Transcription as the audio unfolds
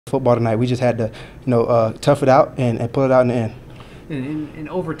football tonight. We just had to, tough it out and pull it out in the end. In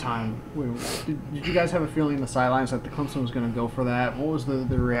overtime, did you guys have a feeling in the sidelines that the Clemson was going to go for that? What was the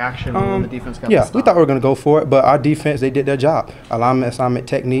reaction when the defense got the stop? We thought we were going to go for it, but our defense, they did their job. Alignment, assignment,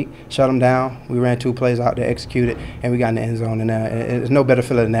 technique, shut them down. We ran 2 plays out there, executed, and we got in the end zone. And it's no better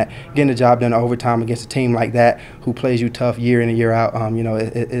feeling than that. Getting the job done in overtime against a team like that who plays you tough year in and year out,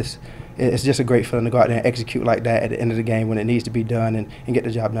 it's just a great feeling to go out there and execute like that at the end of the game when it needs to be done and get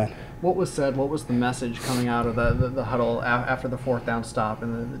the job done. What was said? What was the message coming out of the huddle after the 4th down stop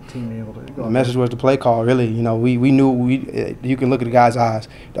and the team being able to go? The message was the play call, really. We knew you can look at the guys' eyes.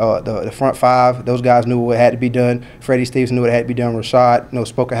 The front 5, those guys knew what had to be done. Freddie Stevenson knew what had to be done. Rashad,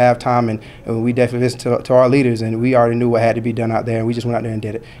 spoke at halftime, and we definitely listened to our leaders, and we already knew what had to be done out there, and we just went out there and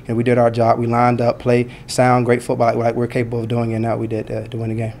did it. And we did our job. We lined up, played sound, great football like we're capable of doing, and now we did to win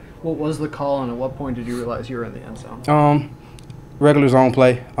the game. What was the call, and at what point did you realize you were in the end zone? Regular zone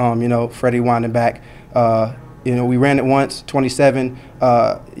play. Freddie winding back. We ran it once, 27.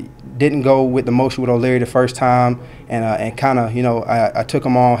 Didn't go with the motion with O'Leary the first time, and kind of, I took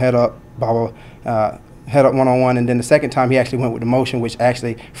him on head up, head up one-on-one, and then the second time he actually went with the motion, which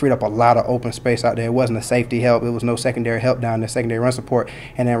actually freed up a lot of open space out there. It wasn't a safety help. It was no secondary help down there, secondary run support.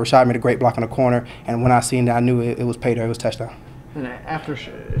 And then Rashad made a great block in the corner, and when I seen that, I knew it was pay dirt. It was touchdown. And after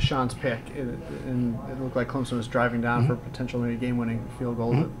Sean's pick, and it looked like Clemson was driving down for a potential maybe game-winning field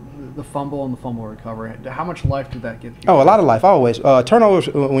goal, the fumble and the fumble recovery, how much life did that give you? Oh, a lot of life, always. Turnovers,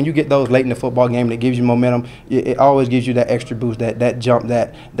 when you get those late in the football game, that gives you momentum. It always gives you that extra boost, that jump,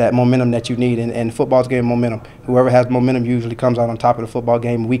 that momentum that you need. And football's getting momentum. Whoever has momentum usually comes out on top of the football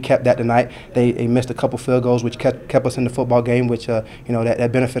game. We kept that tonight. They missed a couple field goals, which kept us in the football game, which that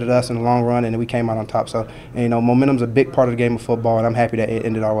benefited us in the long run, and we came out on top. So, momentum's a big part of the game of football, and I'm happy that it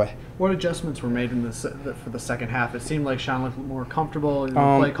ended our way. What adjustments were made for the second half? It seemed like Sean looked more comfortable in the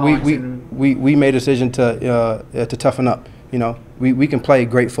play calling. We made a decision to toughen up. We can play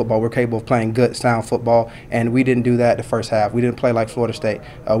great football. We're capable of playing good, sound football, and we didn't do that the first half. We didn't play like Florida State.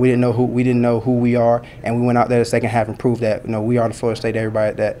 We didn't know who we are, and we went out there the second half and proved that we are the Florida State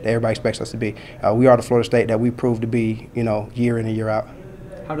that everybody expects us to be. We are the Florida State that we proved to be year in and year out.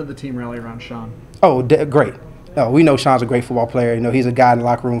 How did the team rally around Sean? Oh, great. We know Sean's a great football player. He's a guy in the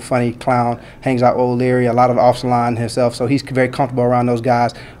locker room, funny, clown, hangs out with O'Leary, a lot of off the line himself, so he's very comfortable around those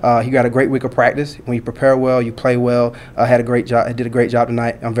guys. He got a great week of practice. When you prepare well, you play well. Did a great job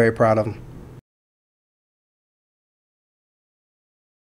tonight. I'm very proud of him.